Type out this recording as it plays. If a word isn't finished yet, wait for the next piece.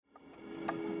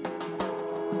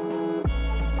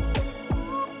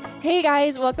Hey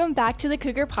guys, welcome back to the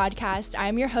Cougar Podcast.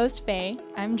 I'm your host, Faye.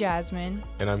 I'm Jasmine.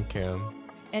 And I'm Cam.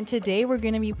 And today we're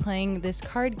going to be playing this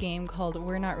card game called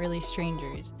We're Not Really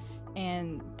Strangers.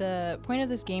 And the point of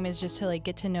this game is just to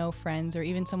get to know friends or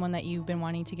even someone that you've been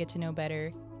wanting to get to know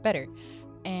better.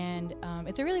 And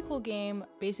it's a really cool game.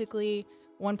 Basically,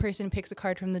 one person picks a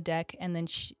card from the deck and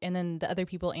then the other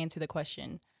people answer the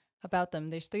question about them.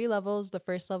 There's 3 levels. The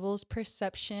first level is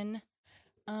perception.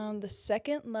 The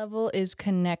second level is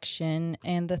connection,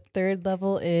 and the third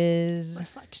level is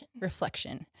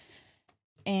reflection.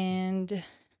 And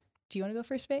do you want to go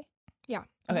first, Faye? Yeah.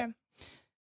 Okay.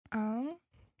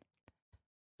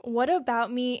 What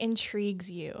about me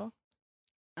intrigues you?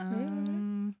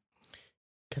 Can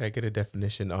I get a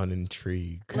definition on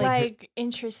intrigue? Like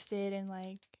interested in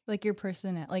like your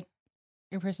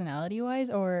personality wise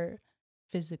or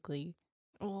physically?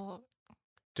 Well,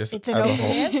 Just it's an as a open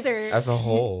whole. answer. As a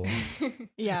whole.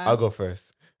 Yeah. I'll go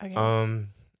first. Okay.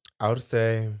 I would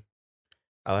say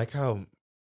I like how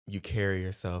you carry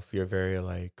yourself. You're very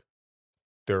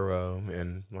thorough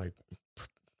and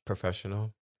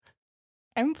professional.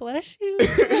 I'm blushing.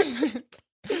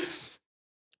 I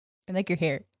like your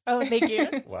hair. Oh, thank you.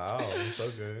 Wow, so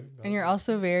good. And you're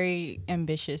also very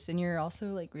ambitious, and you're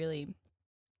also really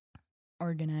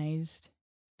organized.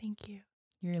 Thank you.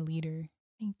 You're a leader.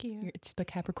 Thank you. It's the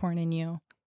Capricorn in you.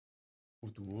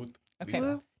 Okay,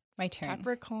 Woo. my turn.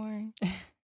 Capricorn.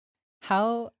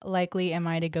 How likely am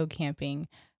I to go camping?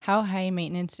 How high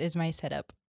maintenance is my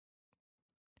setup?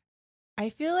 I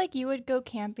feel like you would go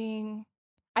camping.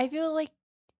 I feel like,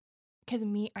 because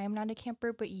I'm not a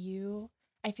camper, but you,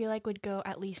 I feel like would go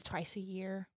at least twice a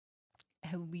year.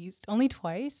 At least only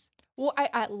twice? Well,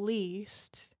 at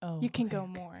least. Oh, You can okay, go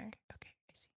okay, more. Okay,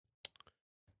 I see.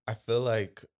 I feel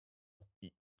like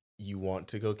you want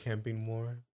to go camping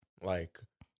more, a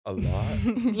lot.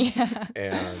 Yeah.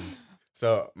 And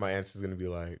so my answer is going to be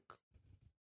I'm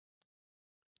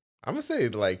going to say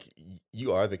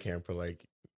you are the camper.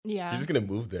 Yeah. You're just going to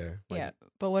move there. Yeah,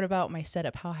 but what about my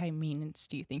setup? How high maintenance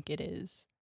do you think it is?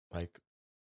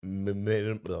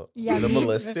 Minimalistic,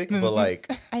 but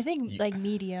I think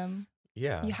medium.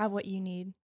 yeah. You have what you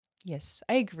need. Yes,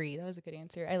 I agree. That was a good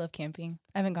answer. I love camping.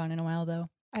 I haven't gone in a while, though.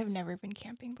 I've never been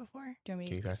camping before. Do you want me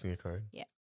Can you pass me a card? Yeah.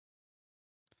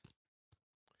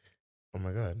 Oh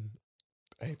my god,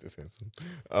 I hate this answer.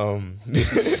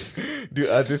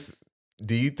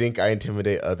 Do you think I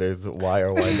intimidate others? Why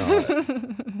or why not?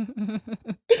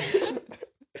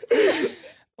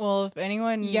 Well, if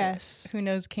anyone Yes. who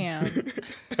knows Cam,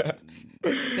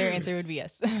 their answer would be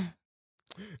yes.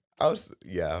 I'm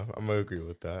gonna agree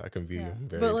with that. I can be Yeah.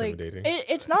 very But, intimidating.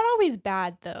 It's not always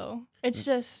bad, though. It's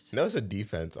just... No, it's a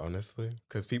defense, honestly,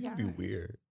 because people be Yeah.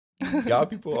 weird. Y'all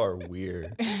people are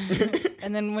weird.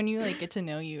 And then when you get to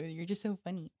know you, you're just so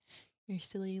funny. You're a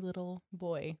silly little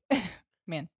boy.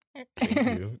 Man.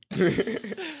 Thank you.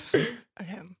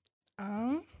 Okay.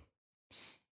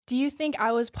 Do you think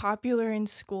I was popular in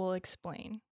school?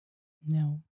 Explain.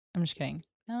 No. I'm just kidding.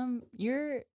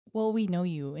 We know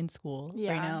you in school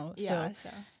right now. Yeah. So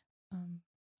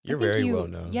You're I think very well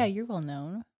known. Yeah, you're well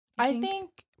known. I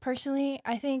think personally,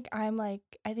 I think I'm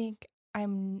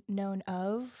known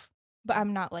of, but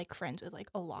I'm not friends with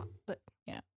a lot. But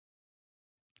Yeah,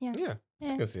 yeah.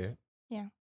 I can see it.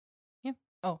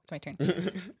 Oh, it's my turn.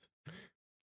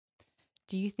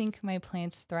 Do you think my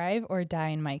plants thrive or die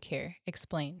in my care?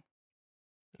 Explain.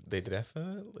 They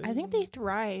definitely. I think they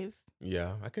thrive.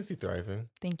 Yeah, I can see thriving.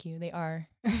 Thank you. They are.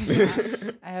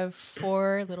 I have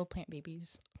 4 little plant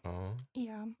babies. Aw.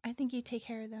 Yeah, I think you take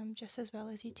care of them just as well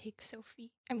as you take Sophie.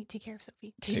 Take care of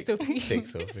Sophie. Take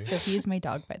Sophie. Sophie is my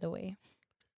dog, by the way.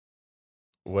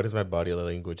 What is my body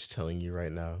language telling you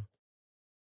right now?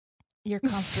 You're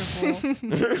comfortable.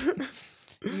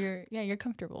 You're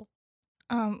comfortable.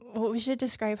 Well, we should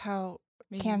describe how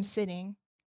Maybe Cam's sitting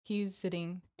He's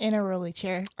sitting. in a rolly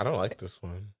chair. I don't like this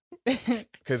one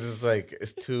because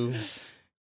it's too.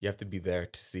 You have to be there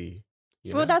to see.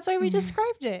 Well, that's why we Mhm.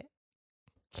 described it.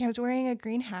 Cam's wearing a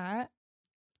green hat,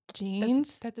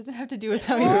 jeans. That doesn't have to do with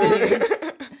how he's sitting.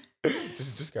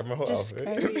 just describe my whole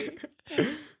Describing. outfit.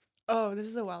 Oh, this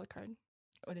is a wild card.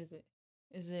 What is it?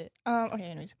 Is it? Okay,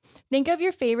 anyways. Think of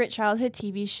your favorite childhood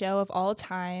TV show of all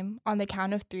time. On the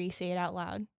count of 3, say it out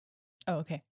loud. Oh,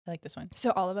 okay. I like this one.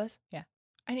 So all of us? Yeah.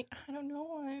 I don't know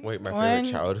one. Wait, my One-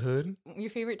 favorite childhood? Your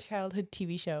favorite childhood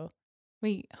TV show?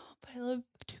 Wait, but I love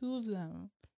 2 of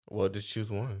them. Well, just choose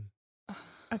one.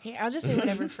 Okay, I'll just say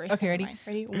whatever first. Okay, comes ready? to mind.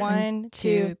 Ready? 1,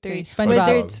 2, 3. SpongeBob.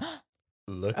 Wizards.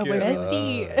 Look Oh, it wait, up.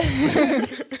 bestie.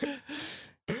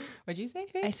 What'd you say?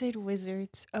 I said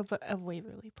Wizards of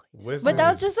Waverly Place. Wizards. But that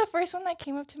was just the first one that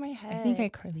came up to my I head. think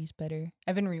iCarly's better.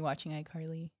 I've been rewatching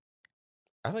iCarly.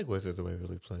 I like Wizards of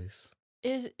Waverly Place.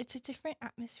 It's a different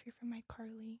atmosphere from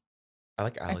iCarly. I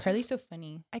like Alex. iCarly's so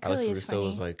funny. Alex iCarly is Russo funny.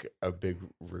 was like a big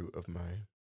root of my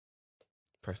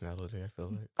personality, I feel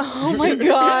like. Oh my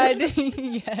god.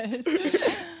 Yes.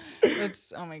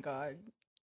 That's oh my god.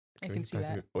 I can you see pass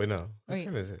that. me- Wait, no. Whose Wait.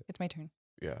 turn is it? It's my turn.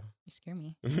 Yeah. You scare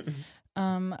me.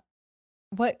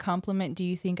 What compliment do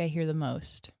you think I hear the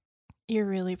most? You're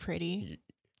really pretty.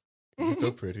 You're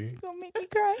so pretty. Don't make me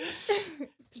cry.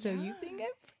 So you think I'm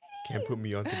Can't put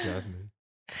me onto Jasmine.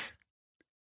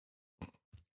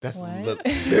 That's What?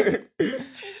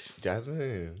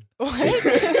 Jasmine.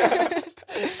 what?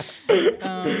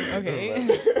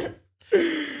 Okay.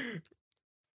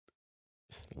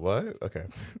 What? Okay.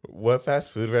 What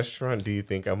fast food restaurant do you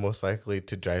think I'm most likely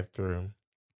to drive through?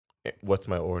 What's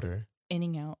my order?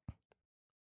 Inning out.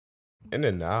 In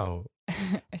and out.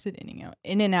 I said inning out.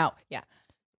 In and out. Yeah.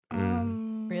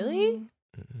 Really?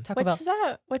 Mm-mm. Taco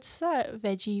Bell. What's that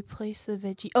veggie place?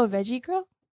 Veggie Grill?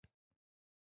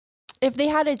 If they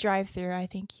had a drive-through, I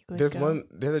think you would There's go.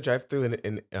 there's a drive-through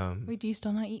in Wait, do you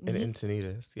still not eat in meat?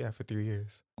 Encinitas. Yeah, for 3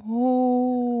 years.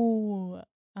 Oh.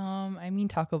 I mean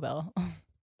Taco Bell.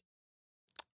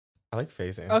 I like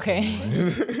Faye's answer. Okay.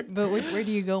 more. But where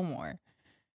do you go more?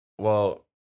 Well,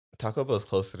 Taco Bell's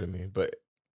closer to me, but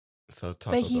so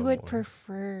Taco But he Bell would more.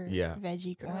 prefer Yeah.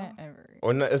 Veggie Grill. Whatever.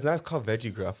 Or not, it's not called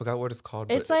Veggie Grill. I forgot what it's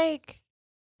called. It's but like,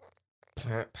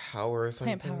 Plant Power or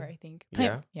something. Plant Power, I think.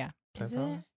 Yeah? Yeah. Plant is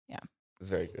Power? it? It's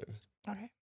very good.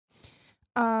 Okay.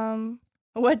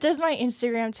 What does my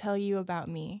Instagram tell you about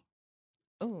me?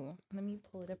 Oh, let me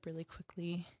pull it up really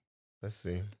quickly. Let's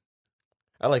see.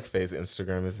 I like Faye's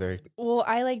Instagram. It's very Well,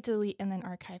 I like delete and then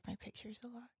archive my pictures a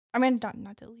lot. I mean,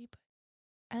 not delete, but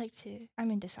I like to.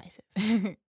 I'm indecisive.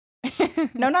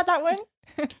 No, not that one.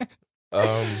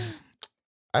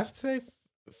 I'd say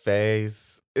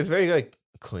Faye's. It's very like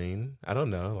clean. I don't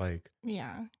know. Like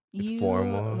Yeah. it's You,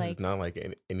 formal. like, It's not like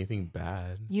anything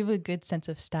bad. you have a good sense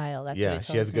of style. That's Yeah, what it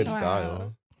she has tells good me. Wow.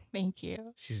 style. Thank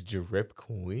you. She's drip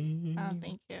queen. Oh,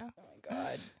 thank you. Oh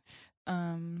my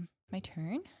god. My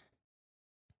turn.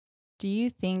 Do you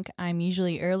think I'm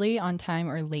usually early, on time,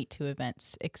 or late to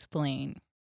events? Explain.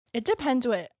 It depends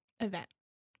what event.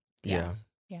 Yeah.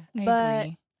 Yeah, But-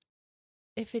 agree.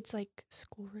 If it's like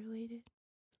school related.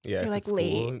 Yeah. You're, If like, it's school,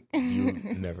 late. you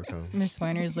never come. Miss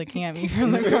Weiner's looking at me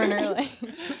from the corner like.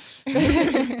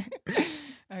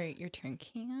 All right, your turn,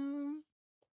 Cam.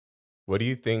 What do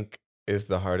you think is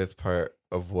the hardest part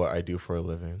of what I do for a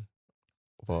living?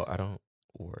 Well, I don't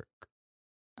work.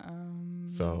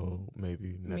 So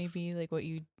maybe next. maybe like what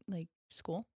you like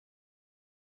school.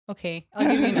 Okay, I'll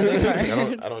give you another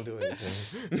card. I don't do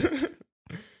anything.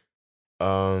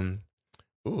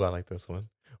 Ooh, I like this one.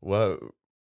 What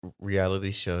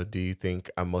reality show do you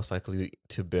think I'm most likely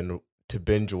to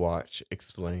binge watch?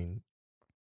 Explain.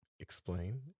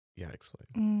 Yeah,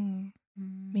 explain.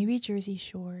 Maybe Jersey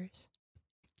Shores.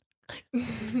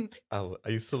 I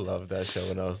used to love that show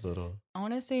when I was little. I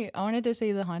wanted to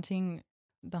say the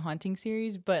haunting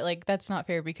series, but like that's not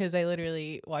fair because I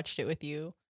literally watched it with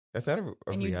you. That's not a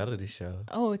And you- reality show.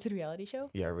 Oh, it's a reality show?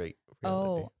 Yeah, right.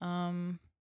 Oh, oh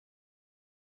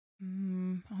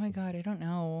my god, I don't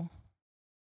know.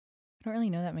 I don't really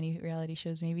know that many reality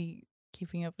shows. Maybe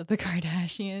Keeping Up with the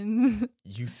Kardashians.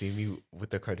 You see me with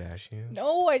the Kardashians?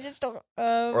 No, I just don't.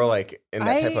 Or like in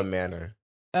that type I- of manner.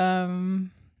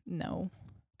 No.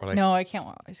 Or like No, I can't.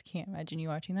 I just can't imagine you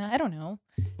watching that. I don't know.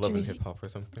 Love and Jersey- Hip Hop or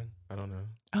something. I don't know.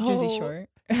 Jersey Oh. Shore.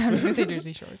 I'm just gonna say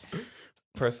Jersey Shore.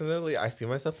 Personally, I see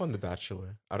myself on The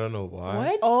Bachelor. I don't know why.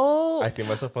 What? Oh, I see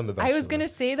myself on The Bachelor. I was gonna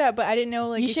say that, but I didn't know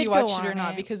like You if should you go watched it or on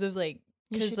not it. because of like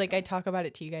You because should like go- I talk about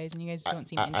it to you guys and you guys don't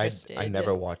seem I interested.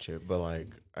 never watch it, but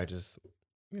like I just,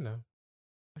 I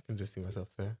can just see myself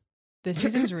there. This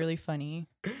season's really funny.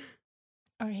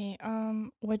 Okay.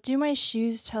 What do my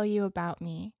shoes tell you about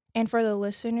me? And for the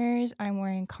listeners, I'm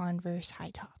wearing Converse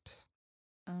high tops.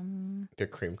 They're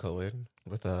cream colored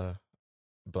with a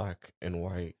black and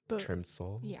white But- trimmed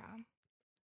sole. Yeah.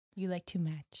 You like to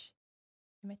match.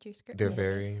 You match your skirt. They're Yes.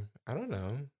 very, I don't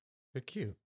know, they're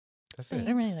cute. That's I it.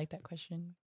 don't really like that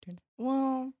question.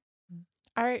 Well,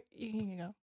 Mm. you can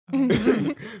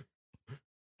go.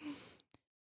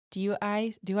 Do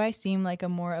I seem like a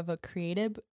more of a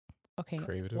creative? Okay,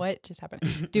 Creative? what just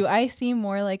happened? Do I seem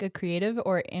more like a creative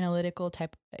or analytical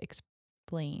type?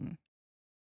 Explain.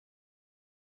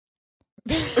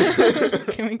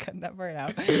 Can we cut that part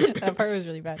out? That part was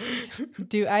really bad.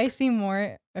 Do I seem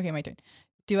more? Okay, my turn.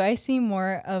 Do I seem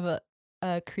more of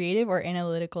a creative or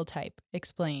analytical type?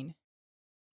 Explain.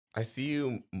 I see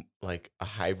you like a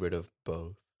hybrid of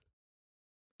both,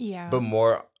 Yeah. but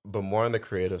more on the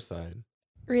creative side.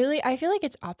 Really? I feel like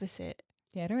it's opposite.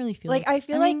 Yeah, I don't really feel Like, I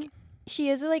feel mean, like she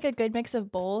is like a good mix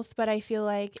of both, but I feel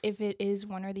like if it is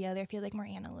one or the other, I feel like more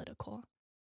analytical.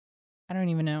 I don't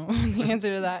even know the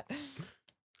answer to that.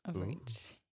 All Ooh.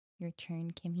 right. Your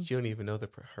turn, Kimmy. She don't even know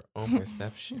her own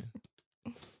perception.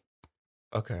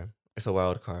 Okay, it's a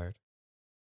wild card.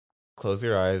 Close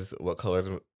your eyes. What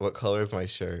color is my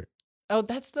shirt? Oh,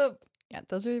 that's the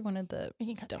those are one of the You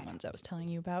can cut dumb that ones I was telling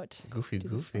you about. Goofy. Do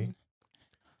this one.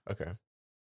 Okay.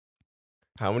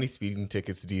 How many speeding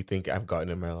tickets do you think I've gotten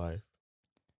in my life?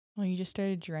 Well, you just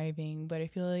started driving, but I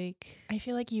feel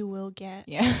like you will get.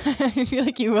 yeah, I feel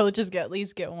like you will just at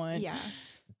least get one. Yeah.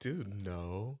 Dude,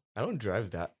 no. I don't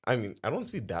drive that. I mean, I don't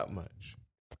speed that much.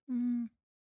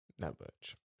 Not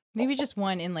much. Maybe just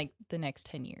one in like the next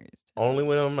 10 years. Only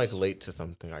when I'm like late to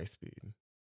something, I speed.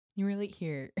 You were late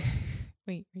here.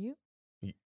 Wait, were you?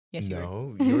 Y- Yes, you were.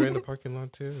 No, you were in the parking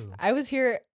lot too. I was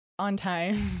here on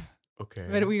time, Okay.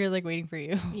 but we were like waiting for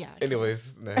you. Yeah.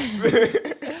 Anyways, next.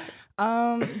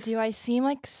 Do I seem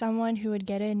like someone who would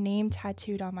get a name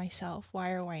tattooed on myself?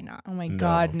 Why or why not? Oh my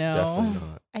God, no. Definitely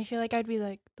not. I feel like I'd be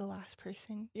like the last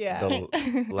person. Yeah.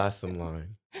 The last in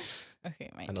line. Okay,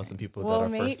 my I know some turn. people Well,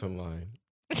 that are first in line.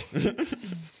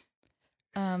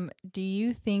 Do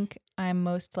you think I'm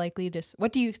most likely to...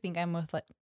 What do you think I'm most like?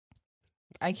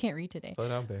 I can't read today. Slow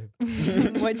down,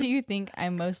 babe. What do you think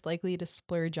I'm most likely to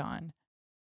splurge on?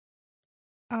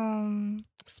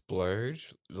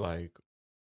 Splurge? Like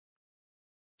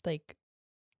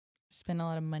Spend a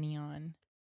lot of money on.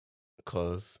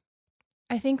 clothes.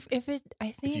 I think If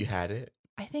you had it.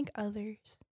 I think others.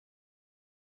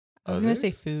 I was going to say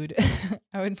Others? food.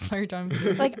 I would splurge on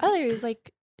food. Like others,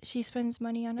 like she spends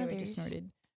money on Yeah, I others. just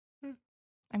snorted.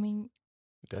 I mean,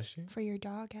 Does she? for your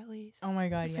dog at least. Oh my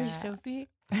God, For yeah. Sophie.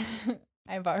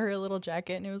 I bought her a little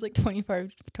jacket and it was like $25.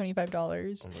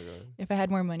 Oh my god. If I had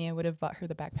more money, I would have bought her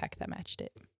the backpack that matched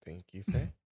it. Thank you, Faye.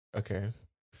 Okay.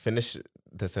 Finish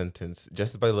the sentence.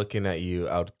 Just by looking at you,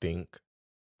 I would think.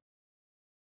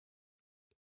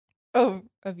 Oh,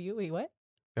 of you? Wait, what?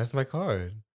 That's my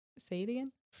card. Say it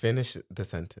again. Finish the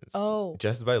sentence. Oh,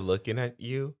 Just by looking at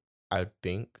you, I would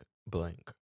think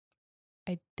blank.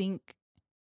 I think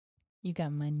you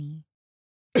got money.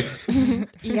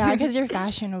 Yeah, because you're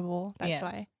fashionable. That's Yeah.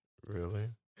 why. Really?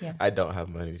 Yeah. I don't have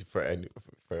money for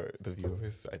the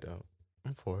viewers. I don't.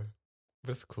 I'm poor.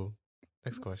 But it's cool.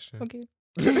 Next question. Okay.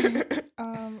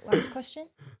 Last question.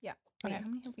 Yeah. Okay. How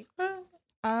many have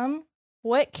we?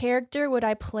 What character would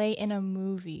I play in a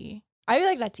movie? I feel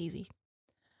like that's easy.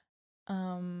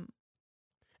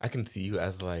 I can see you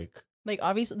as like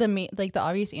Obviously the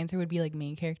obvious answer would be like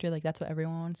main character. Like that's what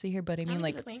everyone wants to hear. But I mean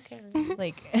like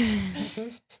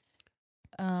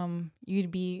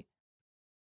you'd be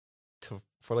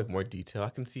for like more detail. I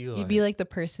can see you. you'd be like the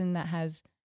person that has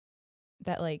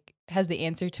the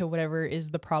answer to whatever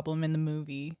is the problem in the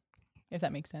movie, if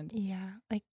that makes sense. Yeah.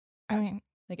 Like, I mean,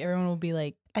 Like everyone will be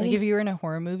like think if you were in a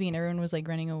horror movie and everyone was like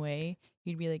running away,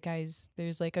 you'd be like, guys,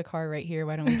 there's like a car right here.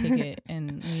 Why don't we take it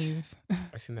and leave?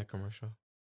 I seen that commercial.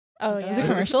 oh That yeah. was a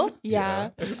commercial? Yeah.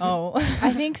 Oh.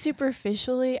 I think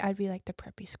superficially, I'd be like the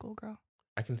preppy schoolgirl.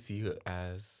 I can see you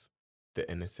as the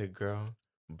innocent girl,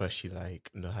 but she like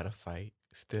know how to fight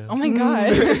still. Oh my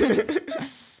God.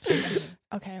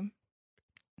 Okay.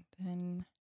 Then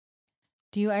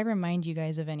do I remind you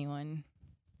guys of anyone?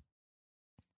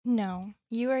 No,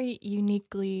 you are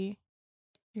uniquely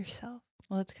yourself.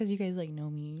 Well, that's because you guys like know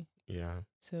me. Yeah.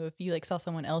 So if you like saw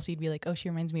someone else, you'd be like, oh, she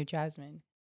reminds me of Jasmine.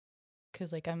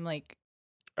 Because like I'm like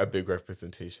A big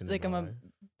representation. Like, in I'm my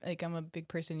a- life. I'm a big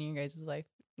person in your guys' life.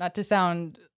 Not to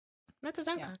sound Not to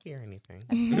sound Yeah. cocky or anything.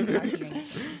 Not to sound cocky or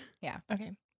anything. Yeah.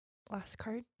 Okay. Last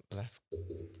card. It's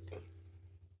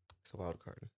a wild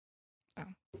card.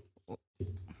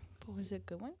 But was it a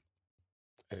good one?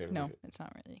 I didn't No, read it. it's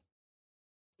not really.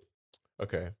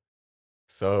 Okay.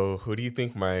 So who do you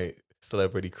think my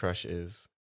celebrity crush is?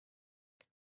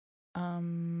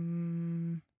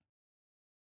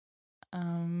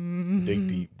 Dig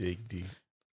deep, dig deep.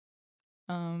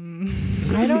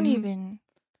 I don't even.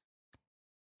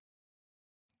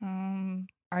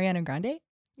 Ariana Grande?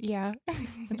 Yeah.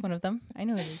 That's one of them. I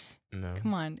know it is. No.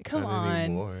 Come on. Come not on.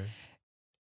 anymore.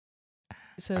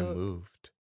 So I moved.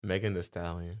 Megan Thee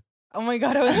Stallion. oh my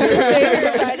God, I was gonna say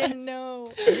her, but I didn't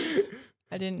know.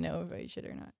 I didn't know if I should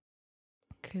or not.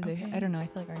 Cause Okay. I don't know. I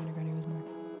feel like Ariana Grande was more.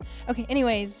 Okay.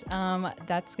 Anyways,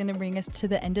 that's gonna bring us to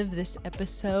the end of this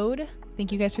episode.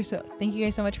 Thank you guys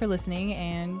so much for listening,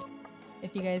 and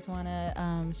If you guys want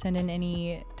to send in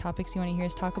any topics you want to hear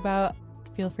us talk about,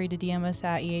 feel free to DM us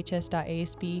at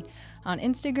ehs.asb on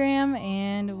Instagram,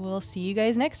 and we'll see you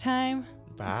guys next time.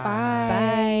 Bye. Bye.